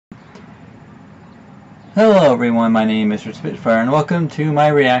Hello everyone, my name is Mr. Spitfire and welcome to my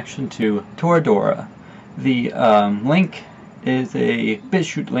reaction to Toradora. The link is a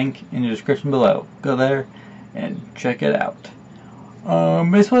BitChute link in the description below. Go there and check it out.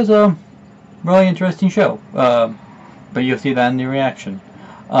 This was a really interesting show, but you'll see that in the reaction.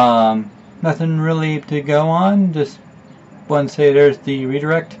 Nothing really to go on, just want to say there's the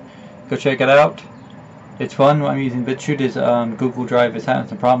redirect. Go check it out. It's fun. I'm using BitChute. Is Google Drive is having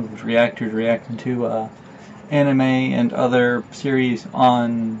some problems with reactors reacting to anime and other series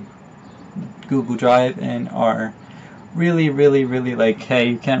on Google Drive, and are really like, hey,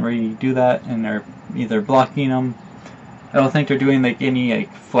 you can't really do that, and they're either blocking them. I don't think they're doing like any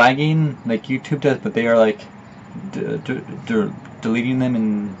like flagging like YouTube does, but they are like deleting them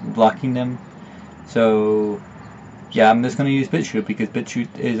and blocking them. So yeah, I'm just going to use BitChute because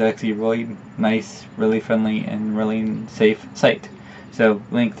BitChute is actually a really nice, really friendly, and really safe site. So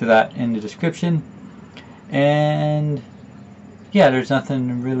link to that in the description. And yeah, there's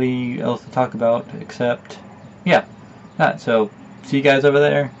nothing really else to talk about except, yeah, that. So see you guys over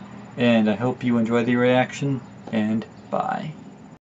there, and I hope you enjoy the reaction, and bye.